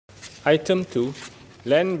Item 2,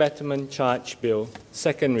 Land Betterment Charge Bill,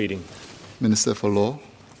 second reading. Minister for Law.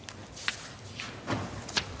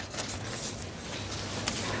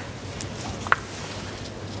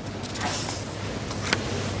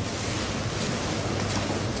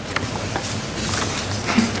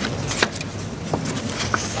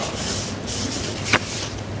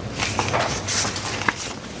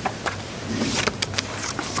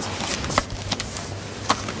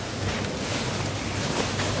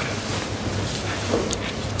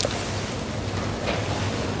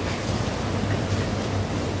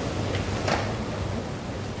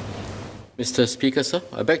 Mr. Speaker, sir,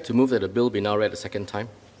 I beg to move that the bill be now read a second time.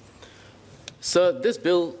 Sir, this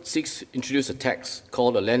bill seeks to introduce a tax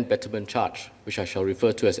called a Land Betterment Charge, which I shall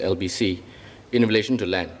refer to as LBC, in relation to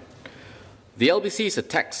land. The LBC is a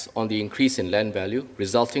tax on the increase in land value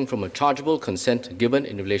resulting from a chargeable consent given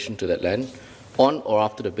in relation to that land on or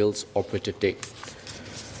after the bill's operative date.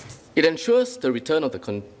 It ensures the return of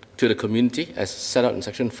to the community, as set out in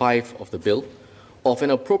Section 5 of the bill, of an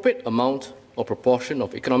appropriate amount or proportion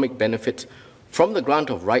of economic benefit from the grant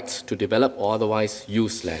of rights to develop or otherwise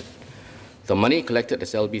use land. The money collected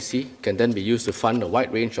as LBC can then be used to fund a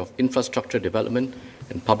wide range of infrastructure development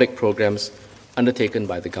and public programs undertaken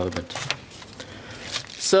by the government.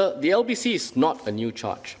 Sir, the LBC is not a new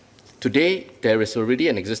charge. Today, there is already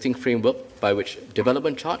an existing framework by which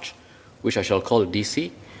development charge, which I shall call a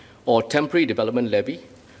DC, or temporary development levy,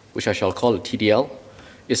 which I shall call a TDL,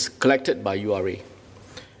 is collected by URA.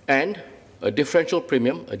 And a differential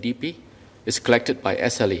premium, a DP, is collected by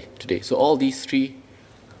SLA today. So all these three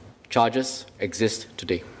charges exist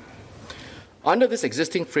today. Under this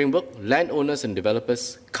existing framework, landowners and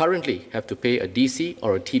developers currently have to pay a DC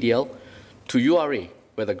or a TDL to URA,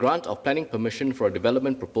 where the grant of planning permission for a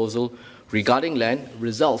development proposal regarding land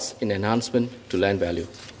results in enhancement to land value,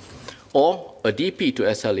 or a DP to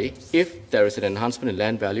SLA if there is an enhancement in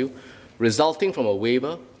land value resulting from a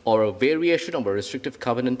waiver or a variation of a restrictive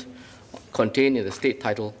covenant contained in the state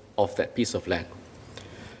title of that piece of land.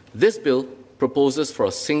 This bill proposes for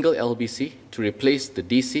a single LBC to replace the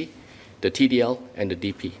DC, the TDL, and the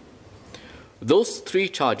DP. Those three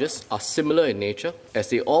charges are similar in nature, as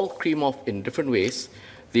they all cream off in different ways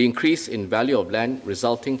the increase in value of land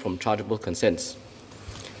resulting from chargeable consents.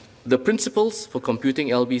 The principles for computing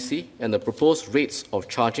LBC and the proposed rates of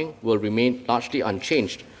charging will remain largely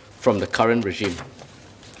unchanged from the current regime.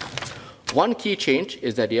 One key change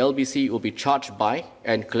is that the LBC will be charged by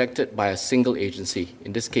and collected by a single agency,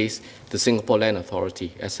 in this case, the Singapore Land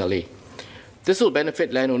Authority, SLA. This will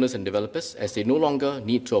benefit landowners and developers as they no longer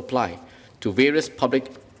need to apply to various public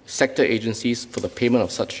sector agencies for the payment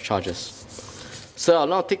of such charges. Sir, I'll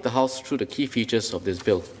now take the House through the key features of this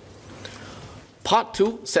bill. Part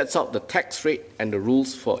 2 sets out the tax rate and the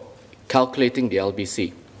rules for calculating the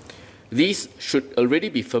LBC. These should already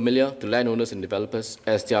be familiar to landowners and developers,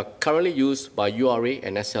 as they are currently used by URA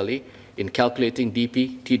and SLA in calculating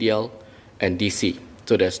DP, TDL, and DC,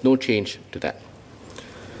 so there's no change to that.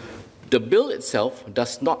 The bill itself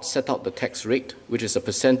does not set out the tax rate, which is a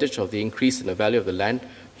percentage of the increase in the value of the land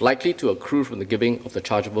likely to accrue from the giving of the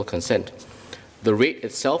chargeable consent. The rate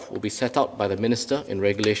itself will be set out by the Minister in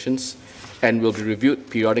regulations and will be reviewed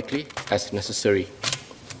periodically as necessary.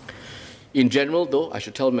 In general, though, I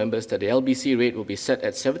should tell members that the LBC rate will be set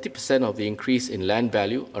at 70% of the increase in land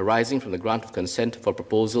value arising from the grant of consent for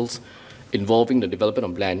proposals involving the development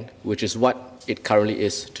of land, which is what it currently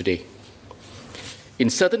is today. In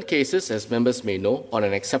certain cases, as members may know, on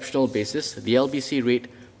an exceptional basis, the LBC rate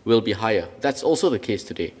will be higher. That's also the case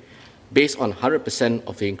today, based on 100%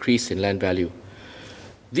 of the increase in land value.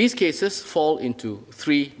 These cases fall into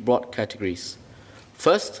three broad categories.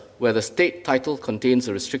 First, where the state title contains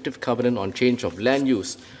a restrictive covenant on change of land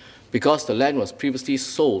use because the land was previously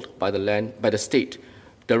sold by the state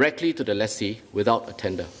directly to the lessee without a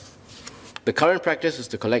tender. The current practice is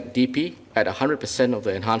to collect DP at 100% of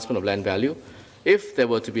the enhancement of land value if there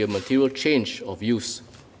were to be a material change of use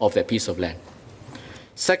of that piece of land.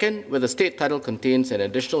 Second, where the state title contains an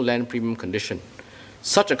additional land premium condition.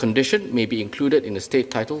 Such a condition may be included in the state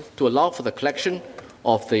title to allow for the collection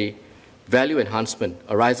of the value enhancement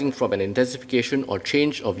arising from an intensification or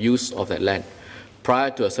change of use of that land prior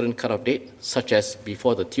to a certain cut-off date, such as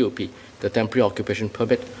before the TOP, the temporary occupation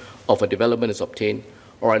permit, of a development is obtained,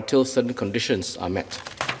 or until certain conditions are met.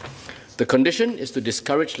 The condition is to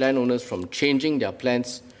discourage landowners from changing their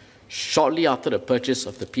plans shortly after the purchase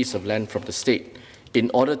of the piece of land from the state in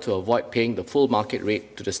order to avoid paying the full market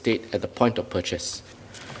rate to the state at the point of purchase.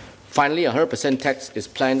 Finally, a 100% tax is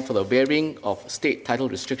planned for the varying of state title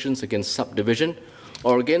restrictions against subdivision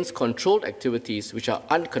or against controlled activities which are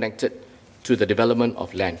unconnected to the development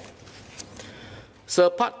of land. So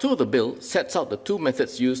Part 2 of the bill sets out the two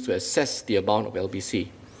methods used to assess the amount of LBC.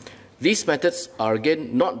 These methods are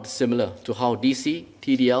again not dissimilar to how DC,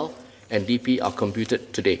 TDL, and DP are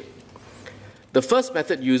computed today. The first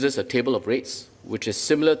method uses a table of rates, which is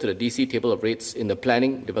similar to the DC table of rates in the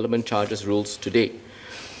planning development charges rules today,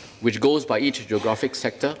 which goes by each geographic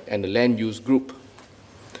sector and the land use group.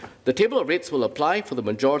 The table of rates will apply for the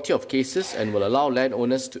majority of cases and will allow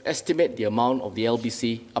landowners to estimate the amount of the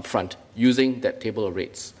LBC upfront using that table of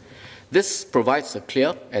rates. This provides a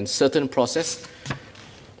clear and certain process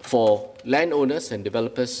for landowners and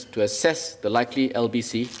developers to assess the likely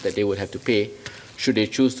LBC that they would have to pay should they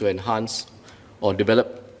choose to enhance or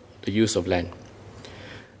develop the use of land.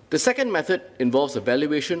 The second method involves a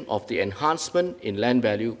valuation of the enhancement in land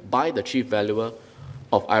value by the chief valuer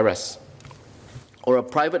of IRAS or a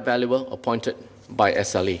private valuer appointed by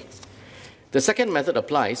SLA. The second method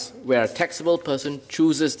applies where a taxable person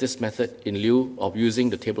chooses this method in lieu of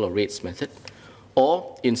using the table of rates method,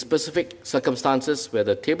 or in specific circumstances where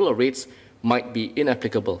the table of rates might be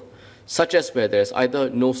inapplicable, such as where there is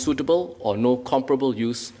either no suitable or no comparable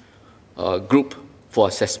use group for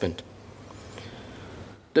assessment.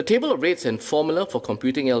 The table of rates and formula for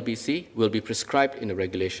computing LBC will be prescribed in the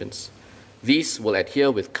regulations. These will adhere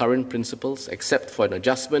with current principles except for an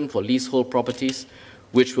adjustment for leasehold properties,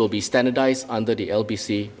 which will be standardized under the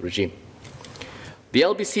LBC regime. The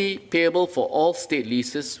LBC payable for all state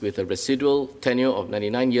leases with a residual tenure of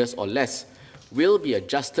 99 years or less will be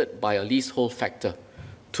adjusted by a leasehold factor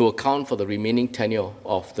to account for the remaining tenure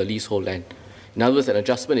of the leasehold land. In other words, an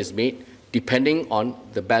adjustment is made depending on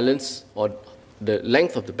the balance or the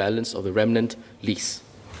length of the balance of the remnant lease.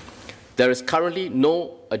 There is currently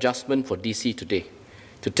no adjustment for DC today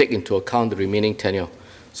to take into account the remaining tenure.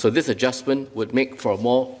 So this adjustment would make for a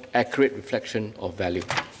more accurate reflection of value.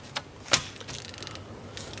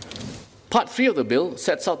 Part 3 of the bill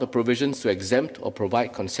sets out the provisions to exempt or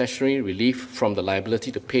provide concessionary relief from the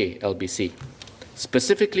liability to pay LBC.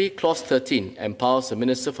 Specifically, Clause 13 empowers the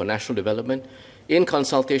Minister for National Development, in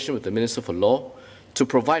consultation with the Minister for Law, to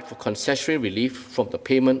provide for concessionary relief from the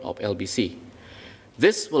payment of LBC.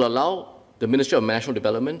 This will allow the Ministry of National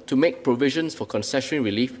Development to make provisions for concessionary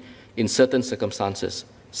relief in certain circumstances,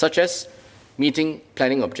 such as meeting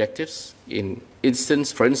planning objectives,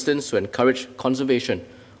 for instance, to encourage conservation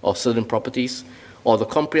of certain properties, or the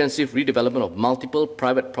comprehensive redevelopment of multiple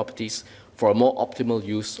private properties for a more optimal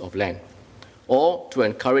use of land, or to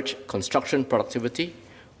encourage construction productivity,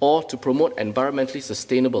 or to promote environmentally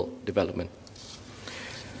sustainable development.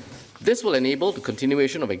 This will enable the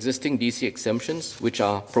continuation of existing DC exemptions which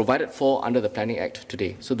are provided for under the Planning Act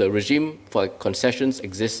today. So the regime for concessions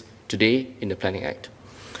exists today in the Planning Act.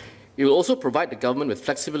 It will also provide the government with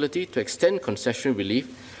flexibility to extend concessionary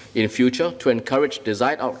relief in future to encourage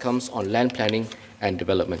desired outcomes on land planning and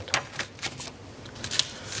development.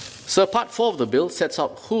 So Part 4 of the bill sets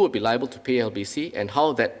out who will be liable to pay LBC and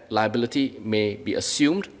how that liability may be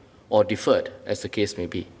assumed or deferred, as the case may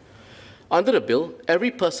be. Under the bill, every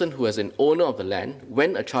person who is an owner of the land,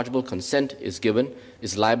 when a chargeable consent is given,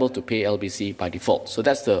 is liable to pay LBC by default. So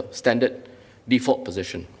that's the standard default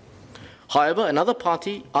position. However, another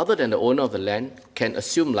party other than the owner of the land can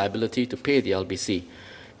assume liability to pay the LBC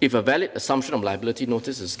if a valid assumption of liability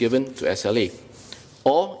notice is given to SLA,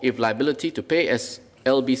 or if liability to pay as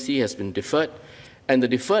LBC has been deferred and the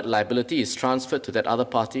deferred liability is transferred to that other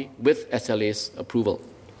party with SLA's approval.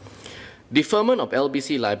 Deferment of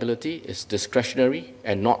LBC liability is discretionary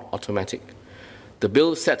and not automatic. The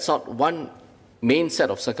bill sets out one main set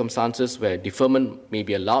of circumstances where deferment may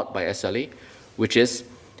be allowed by SLA, which is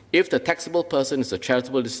if the taxable person is a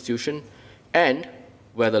charitable institution and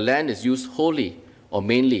where the land is used wholly or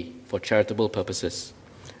mainly for charitable purposes.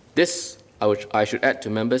 This, I should add to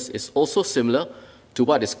members, is also similar to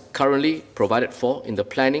what is currently provided for in the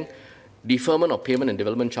Planning, Deferment of Payment and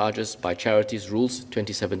Development Charges by Charities Rules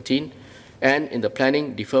 2017 and in the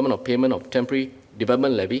Planning, Deferment of Payment of Temporary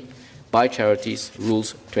Development Levy by Charities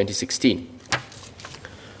Rules 2016,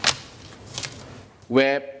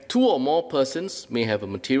 where two or more persons may have a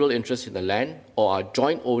material interest in the land or are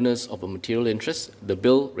joint owners of a material interest. The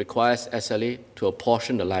bill requires SLA to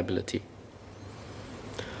apportion the liability.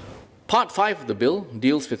 Part 5 of the bill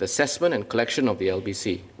deals with assessment and collection of the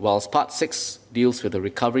LBC, whilst Part 6 deals with the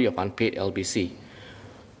recovery of unpaid LBC.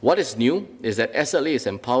 What is new is that SLA is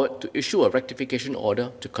empowered to issue a rectification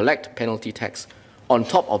order to collect penalty tax on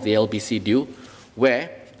top of the LBC due where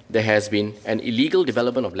there has been an illegal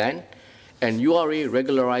development of land and URA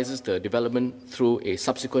regularizes the development through a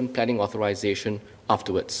subsequent planning authorization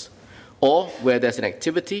afterwards, or where there's an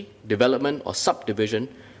activity, development or subdivision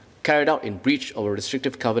carried out in breach of a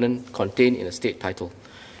restrictive covenant contained in a state title.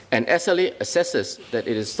 And SLA assesses that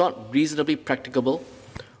it is not reasonably practicable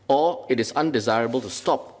or it is undesirable to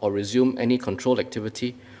stop or resume any control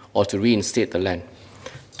activity or to reinstate the land.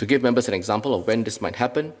 To give members an example of when this might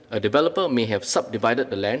happen, a developer may have subdivided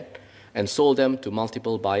the land and sold them to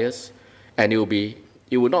multiple buyers, and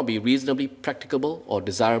it would not be reasonably practicable or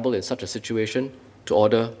desirable in such a situation to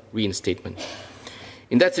order reinstatement.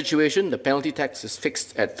 In that situation, the penalty tax is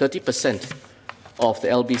fixed at 30% of the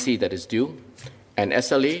LBC that is due, and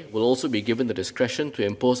SLA will also be given the discretion to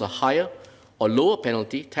impose a higher or lower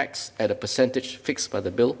penalty tax at a percentage fixed by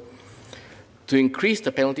the bill, to increase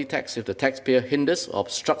the penalty tax if the taxpayer hinders or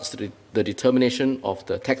obstructs the determination of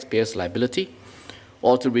the taxpayer's liability,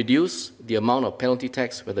 or to reduce the amount of penalty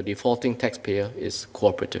tax where the defaulting taxpayer is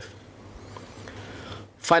cooperative.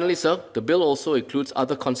 Finally, sir, the bill also includes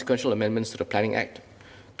other consequential amendments to the Planning Act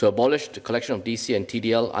to abolish the collection of DC and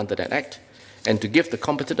TDL under that Act, and to give the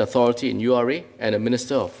competent authority in URA and the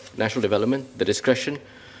Minister of National Development the discretion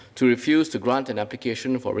to refuse to grant an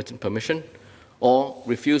application for written permission or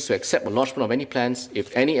refuse to accept a lodgement of any plans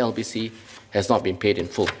if any LBC has not been paid in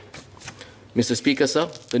full. Mr. Speaker, sir,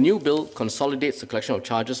 the new bill consolidates the collection of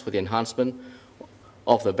charges for the enhancement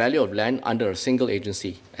of the value of land under a single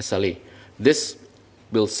agency, SLA. This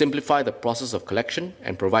will simplify the process of collection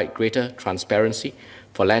and provide greater transparency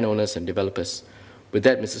for landowners and developers. With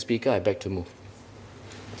that, Mr. Speaker, I beg to move.